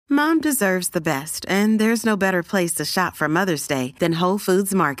Mom deserves the best, and there's no better place to shop for Mother's Day than Whole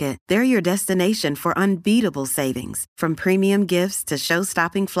Foods Market. They're your destination for unbeatable savings, from premium gifts to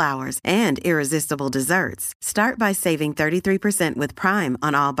show-stopping flowers and irresistible desserts. Start by saving 33% with Prime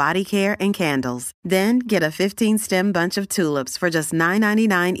on all body care and candles. Then get a 15-stem bunch of tulips for just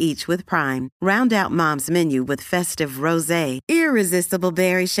 $9.99 each with Prime. Round out Mom's menu with festive rosé, irresistible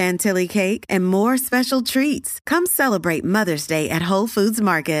berry chantilly cake, and more special treats. Come celebrate Mother's Day at Whole Foods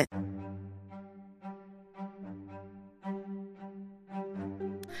Market.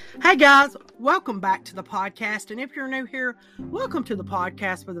 Hey guys, welcome back to the podcast. And if you're new here, welcome to the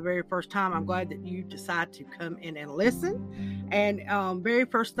podcast for the very first time. I'm glad that you decide to come in and listen. And very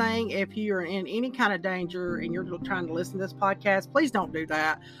first thing, if you're in any kind of danger and you're trying to listen to this podcast, please don't do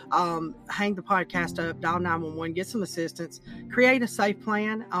that. Hang the podcast up, dial 911, get some assistance, create a safe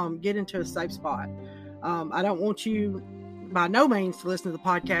plan, get into a safe spot. I don't want you by no means to listen to the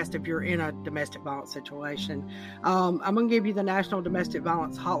podcast if you're in a domestic violence situation. I'm going to give you the National Domestic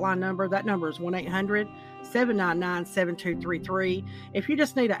Violence Hotline number. That number is 1-800-799-7233. If you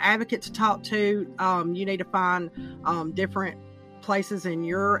just need an advocate to talk to, you need to find different places in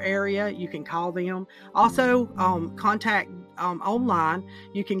your area, you can call them. Also, contact online.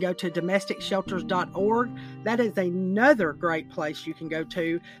 You can go to domesticshelters.org. That is another great place you can go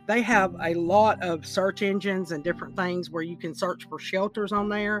to. They have a lot of search engines and different things where you can search for shelters on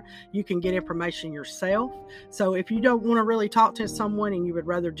there. You can get information yourself. So if you don't want to really talk to someone and you would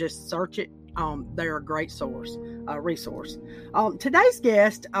rather just search it, they're a great resource. Today's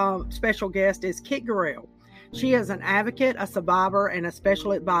special guest is Kit Gorell. She is an advocate, a survivor, and a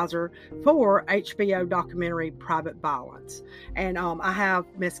special advisor for HBO documentary Private Violence. And I have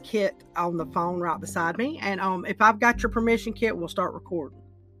Miss Kit on the phone right beside me. And if I've got your permission, Kit, we'll start recording.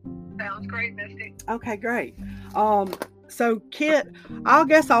 Sounds great, Misty. Okay, great. So, Kit, I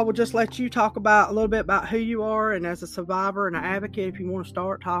guess I will just let you talk a little bit about who you are and as a survivor and an advocate if you want to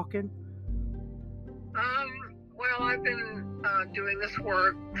start talking. Well, I've been doing this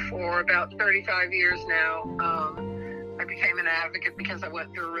work for about 35 years now. I became an advocate because I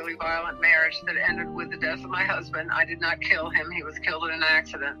went through a really violent marriage that ended with the death of my husband. I did not kill him. He was killed in an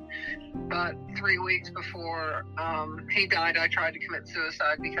accident. But 3 weeks before he died, I tried to commit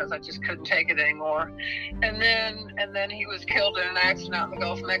suicide because I just couldn't take it anymore. And then he was killed in an accident out in the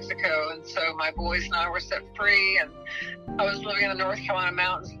Gulf of Mexico. And so my boys and I were set free. And I was living in the North Carolina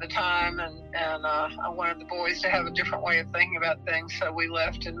mountains at the time. And I wanted the boys to have a different way of thinking about things. So we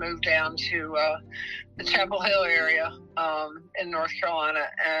left and moved down to the Chapel Hill area in North Carolina.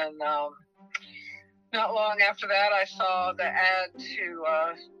 And not long after that, I saw the ad to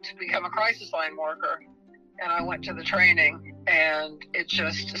become a crisis line worker, and I went to the training, and it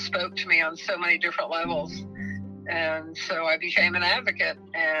just spoke to me on so many different levels. And so I became an advocate,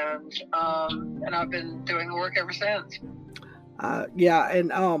 and I've been doing the work ever since.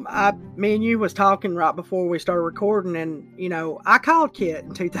 Me and you was talking right before we started recording, and I called Kit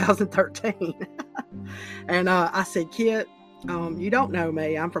in 2013, and I said, Kit, you don't know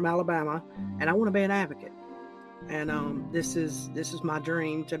me. I'm from Alabama, and I want to be an advocate. And this is my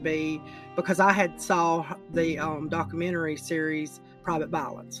dream to be, because I had saw the documentary series Private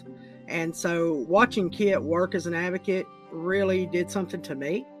Violence, and so watching Kit work as an advocate really did something to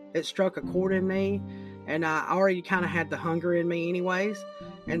me. It struck a chord in me, and I already kind of had the hunger in me anyways.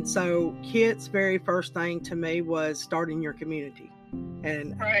 And so Kit's very first thing to me was starting your community,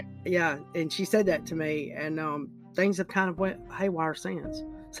 and right. Yeah, and she said that to me, and things have kind of went haywire since.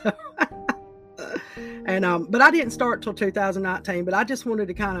 So, and but I didn't start till 2019. But I just wanted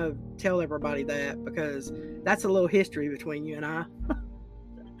to kind of tell everybody that, because that's a little history between you and I.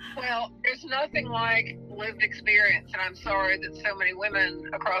 Well, there's nothing like lived experience, and I'm sorry that so many women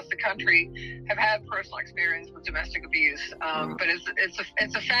across the country have had personal experience with domestic abuse. But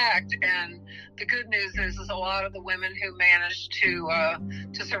it's a fact, and the good news is a lot of the women who managed to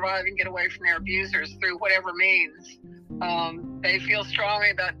survive and get away from their abusers through whatever means, they feel strongly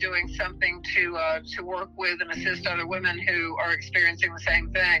about doing something to work with and assist other women who are experiencing the same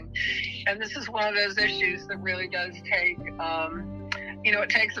thing. And this is one of those issues that really does take. It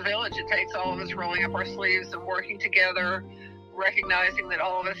takes a village. It takes all of us rolling up our sleeves and working together, recognizing that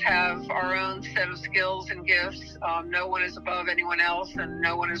all of us have our own set of skills and gifts. No one is above anyone else, and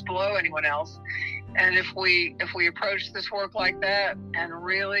no one is below anyone else. And if we approach this work like that and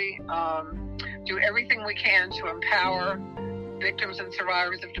really do everything we can to empower victims and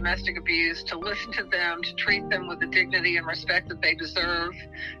survivors of domestic abuse, to listen to them, to treat them with the dignity and respect that they deserve,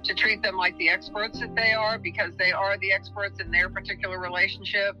 to treat them like the experts that they are, because they are the experts in their particular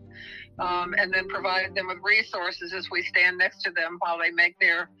relationship, and then provide them with resources as we stand next to them while they make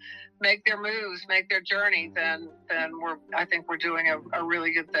their moves, make their journey, then I think we're doing a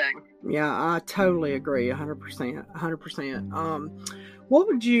really good thing. Yeah, I totally agree, 100%. What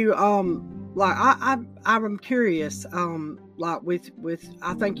would you like? I'm curious. Like with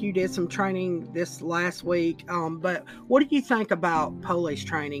I think you did some training this last week. But what do you think about police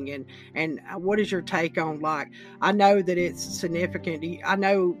training, and what is your take on, like? I know that it's significant. I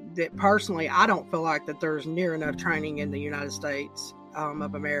know that personally, I don't feel like that there's near enough training in the United States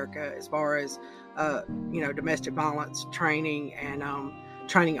of America as far as domestic violence training and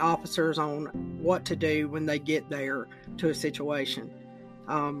training officers on what to do when they get there to a situation.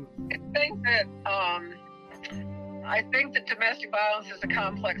 I think that domestic violence is a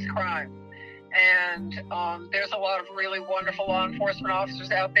complex crime, and there's a lot of really wonderful law enforcement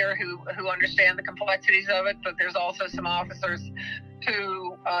officers out there who understand the complexities of it, but there's also some officers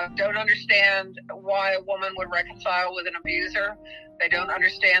who don't understand why a woman would reconcile with an abuser. They don't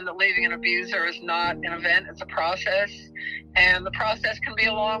understand that leaving an abuser is not an event, it's a process, and the process can be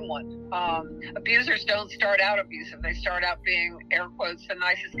a long one. Abusers don't start out abusive. They start out being, air quotes, the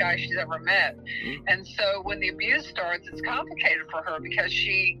nicest guy she's ever met. And so when the abuse starts, it's complicated for her because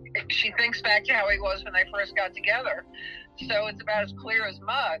she thinks back to how he was when they first got together. So it's about as clear as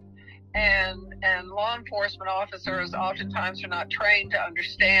mud. And law enforcement officers oftentimes are not trained to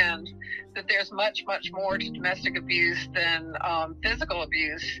understand that there's much, much more to domestic abuse than physical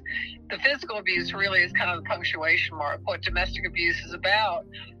abuse. The physical abuse really is kind of the punctuation mark. What domestic abuse is about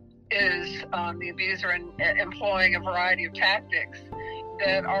is the abuser employing a variety of tactics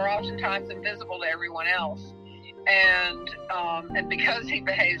that are oftentimes invisible to everyone else. And because he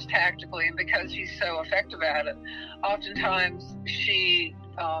behaves tactically and because he's so effective at it, oftentimes she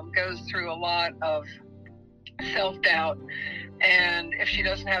goes through a lot of self-doubt, and if she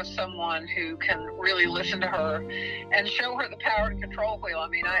doesn't have someone who can really listen to her and show her the power and control wheel. I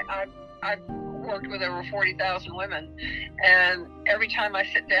mean, I've worked with over 40,000 women, and every time I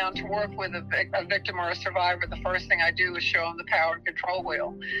sit down to work with a victim or a survivor, the first thing I do is show them the power and control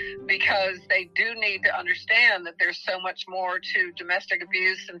wheel, because they do need to understand that there's so much more to domestic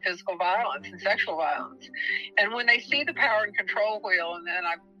abuse and physical violence and sexual violence. And when they see the power and control wheel, and then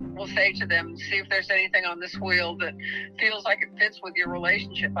I will say to them, see if there's anything on this wheel that feels like it fits with your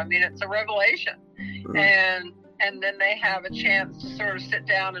relationship. I mean, it's a revelation. And then they have a chance to sort of sit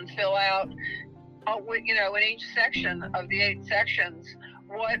down and fill out, in each section of the 8 sections,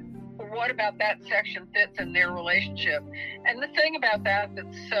 what about that section fits in their relationship. And the thing about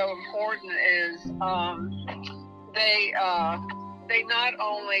that's so important is they not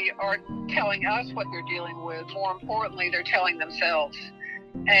only are telling us what they're dealing with, more importantly, they're telling themselves.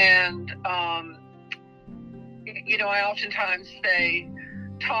 And, I oftentimes say,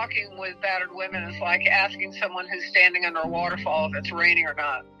 talking with battered women is like asking someone who's standing under a waterfall if it's raining or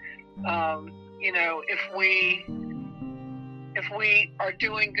not. If we are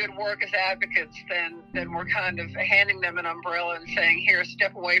doing good work as advocates, then we're kind of handing them an umbrella and saying, here,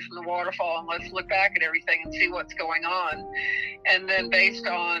 step away from the waterfall and let's look back at everything and see what's going on. And then based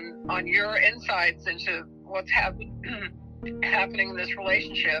on your insights into what's happening in this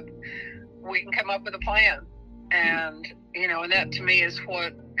relationship, we can come up with a plan. And that to me is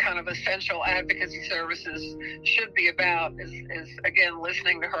what kind of essential advocacy services should be about, is again,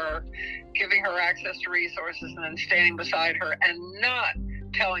 listening to her, giving her access to resources, and then standing beside her and not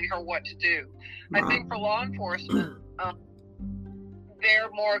telling her what to do. Wow. I think for law enforcement,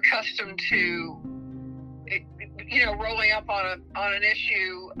 they're more accustomed to, rolling up on an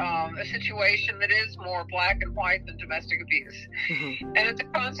issue, a situation that is more black and white than domestic abuse. Mm-hmm. And as a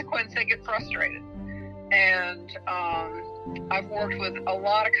consequence, they get frustrated. And I've worked with a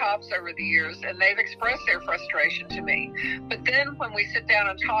lot of cops over the years, and they've expressed their frustration to me. But then when we sit down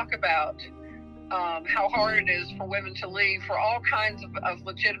and talk about how hard it is for women to leave for all kinds of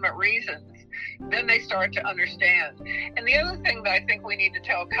legitimate reasons, then they start to understand. And the other thing that I think we need to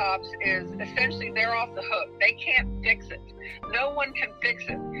tell cops is essentially they're off the hook. They can't fix it. No one can fix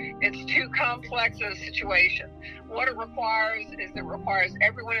it. It's too complex a situation. What it requires is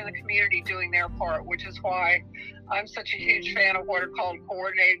everyone in the community doing their part, which is why I'm such a huge fan of what are called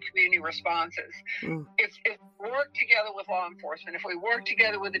coordinated community responses. If we work together with law enforcement, if we work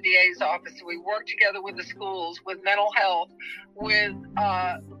together with the DA's office, if we work together with the schools, with mental health, with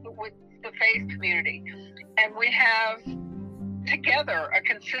the faith community, and we have together a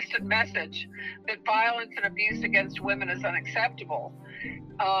consistent message that violence and abuse against women is unacceptable,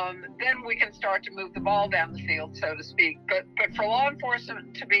 then we can start to move the ball down the field, so to speak. But for law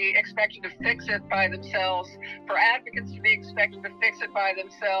enforcement to be expected to fix it by themselves, for advocates to be expected to fix it by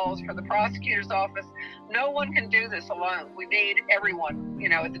themselves, for the prosecutor's office, no one can do this alone. We need everyone,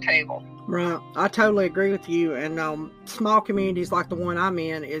 at the table. Right. I totally agree with you. And small communities like the one I'm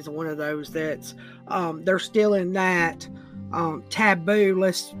in is one of those that's they're still in that taboo.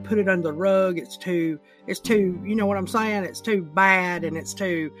 Let's put it under the rug. It's too, you know what I'm saying? It's too bad, and it's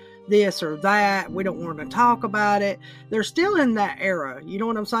too this or that. We don't want to talk about it. They're still in that era. You know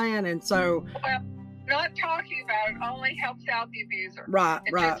what I'm saying? And so, well, not talking about it only helps out the abuser. Right.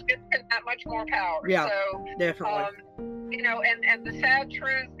 It just gives them that much more power. Yeah, so, definitely. And the sad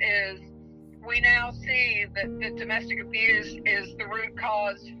truth is, we now see that domestic abuse is the root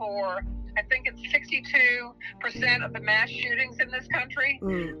cause for, I think it's 62% of the mass shootings in this country.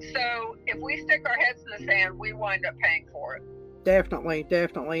 So if we stick our heads in the sand, we wind up paying for it. Definitely.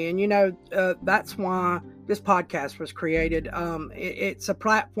 And, that's why this podcast was created. It's a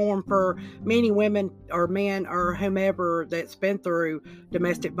platform for many women or men or whomever that's been through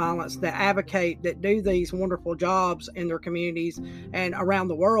domestic violence, that advocate, that do these wonderful jobs in their communities and around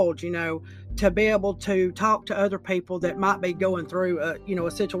the world, to be able to talk to other people that might be going through a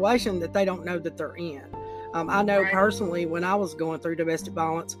situation that they don't know that they're in. I know personally, when I was going through domestic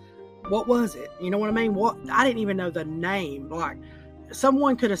violence, what was it? You know what I mean? I didn't even know the name. Like,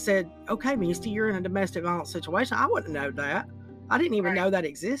 someone could have said, okay, Misty, you're in a domestic violence situation. I wouldn't know that. I didn't even know that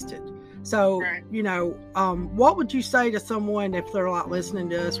existed. So, what would you say to someone if they're like listening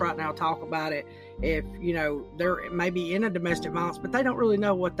to us right now talk about it, if, they're maybe in a domestic violence, but they don't really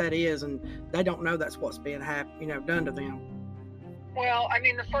know what that is, and they don't know that's what's being done to them? Well, I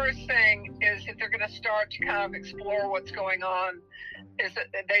mean, the first thing is, if they're going to start to kind of explore what's going on, is that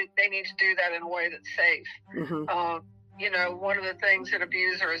they need to do that in a way that's safe. Mm-hmm. One of the things that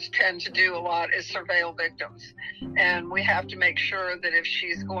abusers tend to do a lot is surveil victims. And we have to make sure that if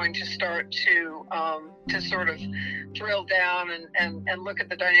she's going to start to sort of drill down and look at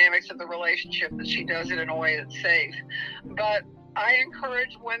the dynamics of the relationship, that she does it in a way that's safe. But I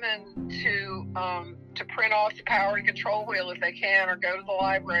encourage women to print off the power and control wheel if they can, or go to the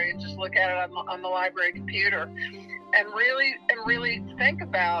library and just look at it on the library computer, and really think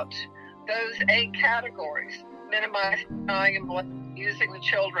about those 8 categories: minimizing, denying, and using the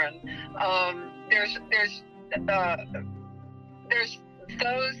children. There's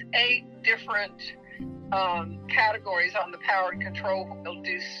those 8 different categories on the power and control wheel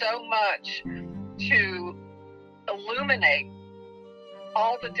do so much to illuminate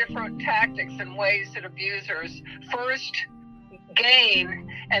all the different tactics and ways that abusers first gain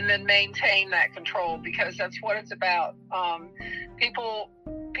and then maintain that control, because that's what it's about.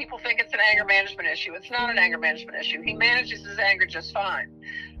 People think it's an anger management issue. It's not an anger management issue. He manages his anger just fine.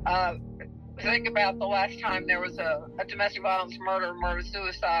 Think about the last time there was a domestic violence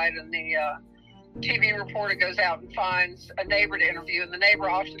murder-suicide, and the TV reporter goes out and finds a neighbor to interview, and the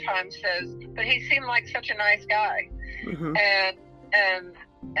neighbor oftentimes says, but he seemed like such a nice guy. Mm-hmm. And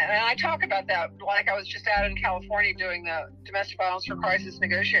I talk about that, like I was just out in California doing the Domestic Violence for Crisis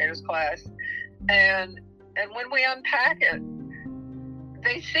Negotiators class. And when we unpack it,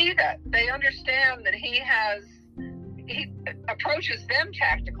 they see that. They understand that he approaches them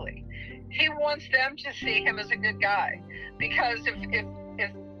tactically. He wants them to see him as a good guy. Because if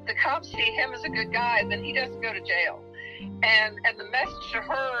the cops see him as a good guy, then he doesn't go to jail. And the message to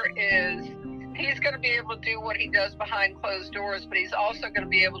her is, he's going to be able to do what he does behind closed doors, but he's also going to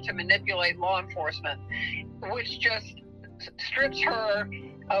be able to manipulate law enforcement, which just strips her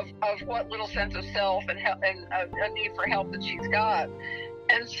of what little sense of self and a need for help that she's got.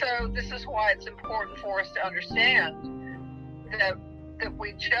 And so this is why it's important for us to understand that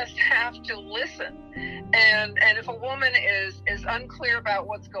we just have to listen. And if a woman is unclear about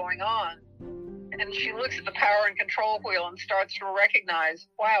what's going on, and she looks at the power and control wheel and starts to recognize,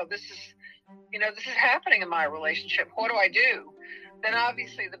 wow, this is happening in my relationship. What do I do? Then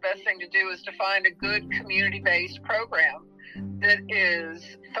obviously the best thing to do is to find a good community-based program that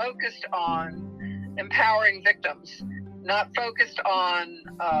is focused on empowering victims, not focused on,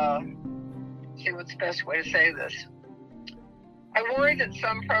 see what's the best way to say this. I worry that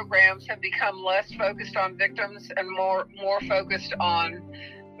some programs have become less focused on victims and more focused on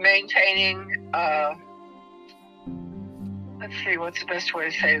maintaining, let's see, what's the best way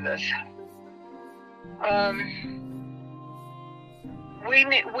to say this?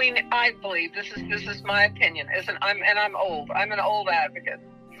 I believe, this is my opinion, I'm old. I'm an old advocate.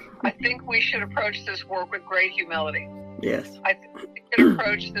 I think we should approach this work with great humility. Yes. I think we should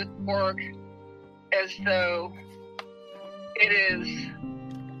approach this work as though it is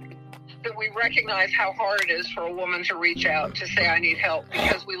we recognize how hard it is for a woman to reach out to say, I need help,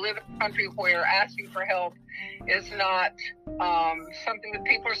 because we live in a country where asking for help is not something that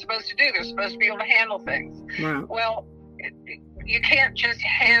people are supposed to do. They're supposed to be able to handle things. Right. Well, you can't just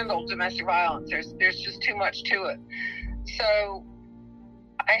handle domestic violence. There's just too much to it. So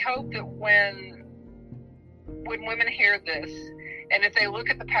I hope that when women hear this, and if they look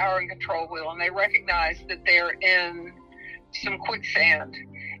at the power and control wheel and they recognize that they're in some quicksand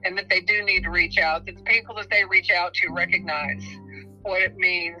and that they do need to reach out, that the people that they reach out to recognize what it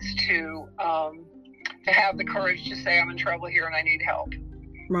means to have the courage to say, I'm in trouble here and I need help.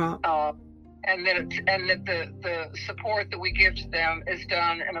 Right. And that the support that we give to them is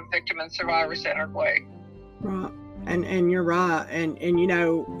done in a victim and survivor centered way. Right. And you're right. And you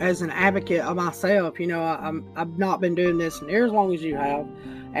know, as an advocate of myself, you know, I've not been doing this near as long as you have,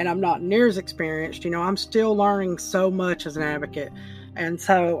 and I'm not near as experienced. You know, I'm still learning so much as an advocate. And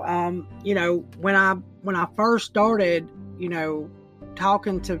so, you know, when I first started, you know,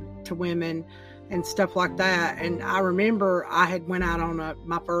 talking to women and stuff like that, and I remember I had went out on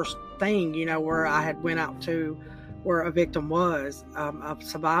my first thing, you know, where I had went out to where a victim was, a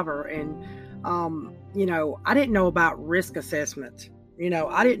survivor, and you know, I didn't know about risk assessments. You know,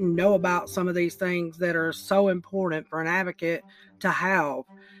 I didn't know about some of these things that are so important for an advocate to have.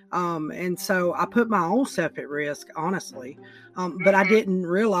 And so I put my own self at risk, honestly. But I didn't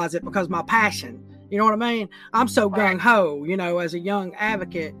realize it because my passion, you know what I mean? I'm so gung-ho, you know, as a young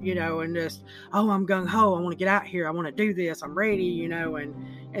advocate, you know, and just, I'm gung-ho. I want to get out here. I want to do this. I'm ready, you know,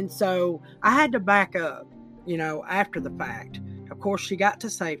 and so I had to back up, you know, after the fact. Of course, she got to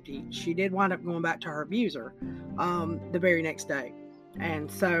safety. She did wind up going back to her abuser the very next day. And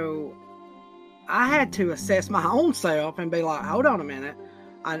so I had to assess my own self and be like, hold on a minute.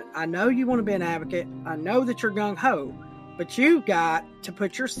 I know you want to be an advocate. I know that you're gung-ho, but you've got to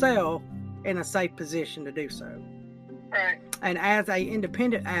put yourself in a safe position to do so. Right. And as a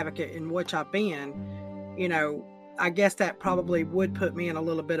independent advocate, in which I've been, you know, I guess that probably would put me in a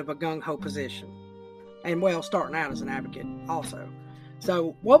little bit of a gung-ho position. And well, starting out as an advocate also.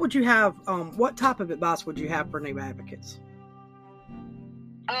 So what would you have, what type of advice would you have for new advocates?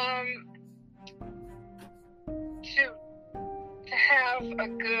 To have a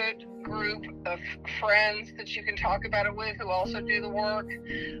good group of friends that you can talk about it with who also do the work.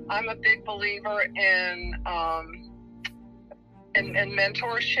 I'm a big believer in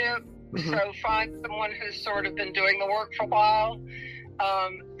mentorship. Mm-hmm. So find someone who's sort of been doing the work for a while.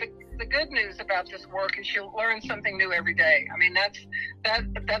 The good news about this work is you'll learn something new every day. I mean, that's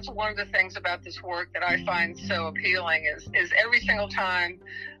one of the things about this work that I find so appealing is every single time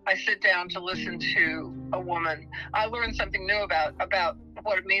I sit down to listen to a woman, I learn something new about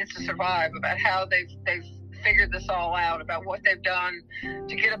what it means to survive, about how they've figured this all out, about what they've done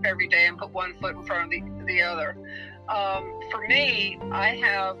to get up every day and put one foot in front of the other. For me, I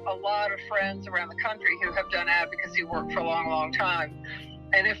have a lot of friends around the country who have done advocacy work for a long, long time.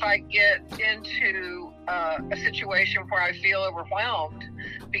 And if I get into a situation where I feel overwhelmed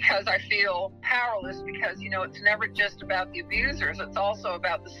because I feel powerless, because, you know, it's never just about the abusers, it's also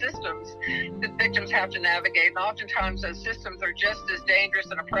about the systems that victims have to navigate. And oftentimes those systems are just as dangerous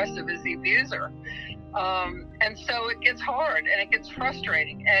and oppressive as the abuser. And so it gets hard and it gets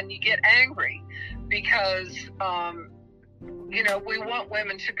frustrating and you get angry because, you know, we want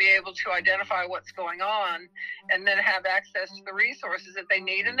women to be able to identify what's going on and then have access to the resources that they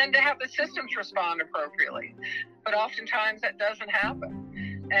need and then to have the systems respond appropriately. But oftentimes that doesn't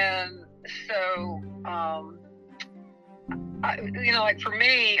happen. And so, you know, like for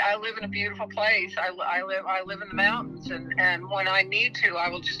me, I live in a beautiful place. I live in the mountains, and when I need to, I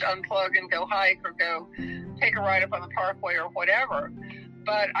will just unplug and go hike or go take a ride up on the parkway or whatever.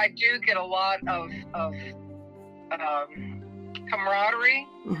 But I do get a lot of camaraderie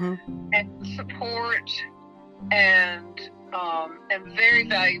and support and very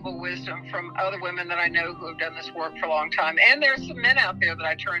valuable wisdom from other women that I know who have done this work for a long time. And there's some men out there that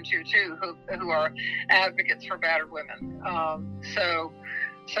I turn to too who are advocates for battered women. So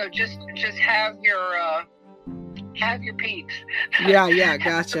just have your peeps. Yeah,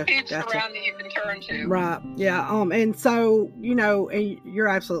 gotcha. Peeps around that you can turn to. Right. Yeah. And so, you know, and you're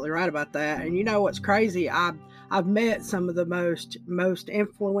absolutely right about that. And you know what's crazy? I've met some of the most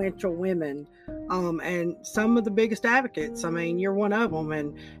influential women, and some of the biggest advocates. I mean, you're one of them.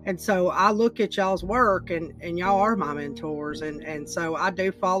 And so I look at y'all's work and y'all are my mentors. And so I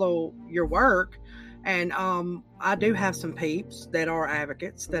do follow your work. And I do have some peeps that are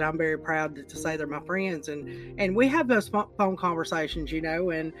advocates that I'm very proud to say they're my friends. And we have those phone conversations, you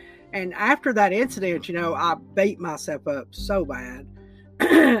know, and after that incident, you know, I beat myself up so bad.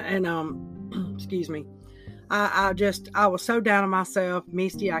 And excuse me. I was so down on myself.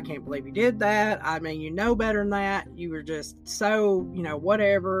 Misty, I can't believe you did that. I mean, you know better than that. You were just so,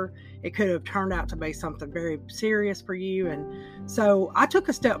 whatever. It could have turned out to be something very serious for you. And so I took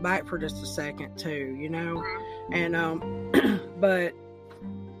a step back for just a second too, and, but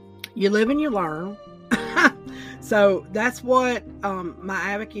you live and you learn. So that's what,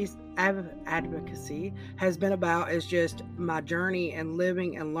 my advocacy has been about, is just my journey and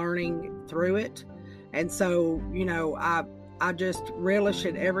living and learning through it. And so, I just relish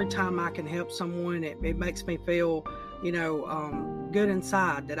it every time I can help someone. It makes me feel, good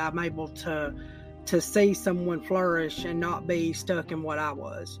inside, that I'm able to see someone flourish and not be stuck in what I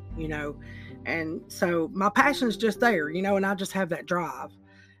was, And so my passion is just there, and I just have that drive.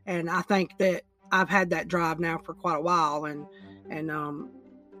 And I think that I've had that drive now for quite a while. And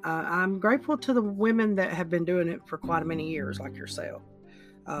I'm grateful to the women that have been doing it for quite many years, like yourself.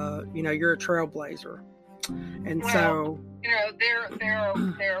 You're a trailblazer. And so, there are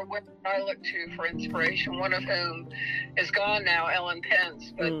women I look to for inspiration, one of whom is gone now, Ellen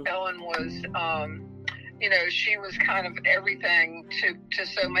Pence, but Ellen was, she was kind of everything to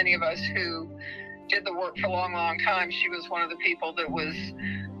so many of us who did the work for a long, long time. She was one of the people that was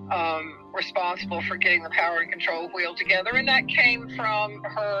responsible for getting the power and control wheel together, and that came from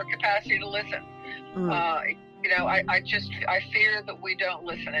her capacity to listen. I fear that we don't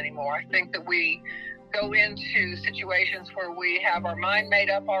listen anymore. I think that we go into situations where we have our mind made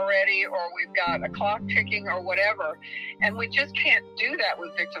up already, or we've got a clock ticking or whatever, and we just can't do that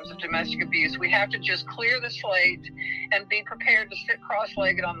with victims of domestic abuse. We have to just clear the slate and be prepared to sit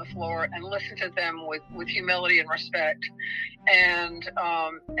cross-legged on the floor and listen to them with humility and respect. And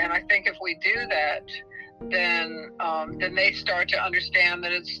I think if we do that, then they start to understand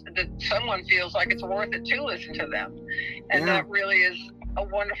that someone feels like it's worth it to listen to them, and that really is a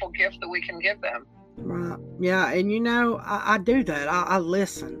wonderful gift that we can give them. Right. Yeah, and I do that. I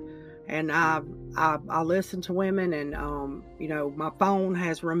listen, and I listen to women, and my phone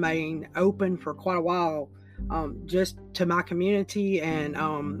has remained open for quite a while, just to my community, and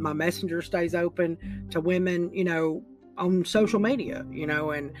my messenger stays open to women, on social media,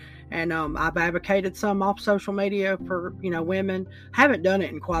 and I've advocated some off social media for, women. I haven't done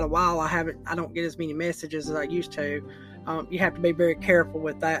it in quite a while. I don't get as many messages as I used to. You have to be very careful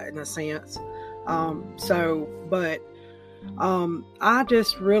with that in a sense. But I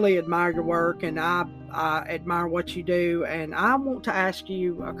just really admire your work, and I admire what you do. And I want to ask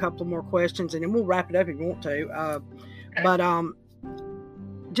you a couple more questions, and then we'll wrap it up if you want to. Okay. But I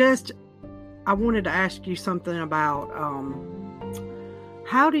wanted to ask you something about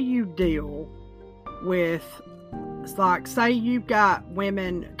how do you deal with, it's like, say you've got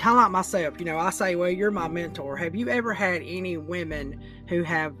women, kind of like myself, I say, well, you're my mentor. Have you ever had any women who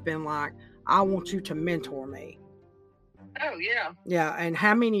have been like, I want you to mentor me? Oh, yeah. Yeah, and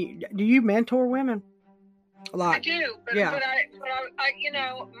how many, do you mentor women? Like, I do, but my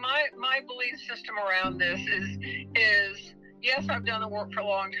belief system around this is yes, I've done the work for a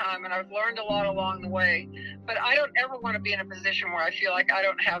long time, and I've learned a lot along the way, but I don't ever want to be in a position where I feel like I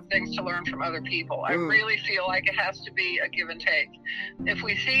don't have things to learn from other people. I really feel like it has to be a give and take. If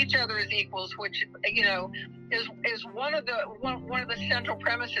we see each other as equals, which, is one of the central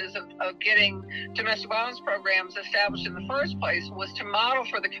premises of getting domestic violence programs established in the first place, was to model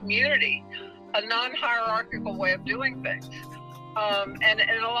for the community a non-hierarchical way of doing things. And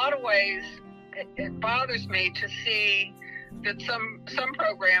in a lot of ways, it bothers me to see that some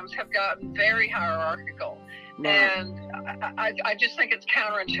programs have gotten very hierarchical. Wow. And I just think it's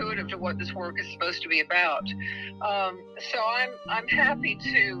counterintuitive to what this work is supposed to be about. So I'm happy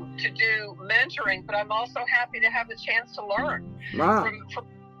to do mentoring, but I'm also happy to have the chance to learn. Wow. From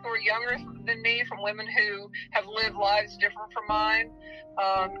who are younger than me, from women who have lived lives different from mine.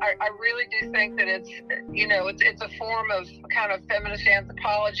 I really do think that it's a form of kind of feminist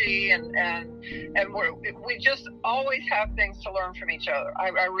anthropology, and we just always have things to learn from each other.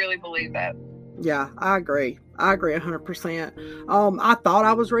 I really believe that. Yeah, I agree 100%. I thought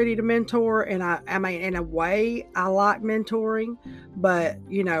I was ready to mentor, and I mean, in a way, I like mentoring, but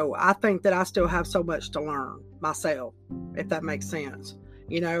I think that I still have so much to learn myself, if that makes sense.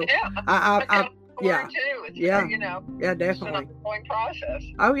 Yeah, yeah, too. It's, yeah, yeah, definitely. It's an ongoing process.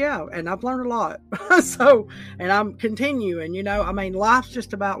 Oh yeah, and I've learned a lot. And I'm continuing. I mean, life's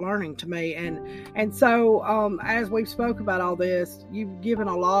just about learning to me, and so as we've spoke about all this, you've given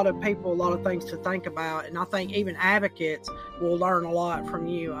a lot of people a lot of things to think about, and I think even advocates will learn a lot from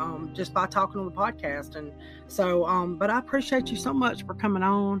you just by talking on the podcast. And so, but I appreciate you so much for coming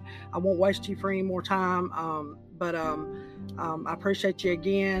on. I won't waste you for any more time. But I appreciate you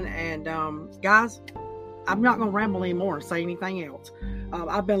again. And guys, I'm not going to ramble anymore and say anything else.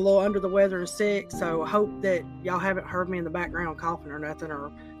 I've been a little under the weather and sick, so I hope that y'all haven't heard me in the background coughing or nothing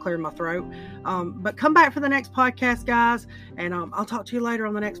or clearing my throat. But come back for the next podcast, guys, and I'll talk to you later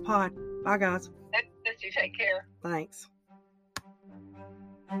on the next pod. Bye, guys. You take care. Thanks.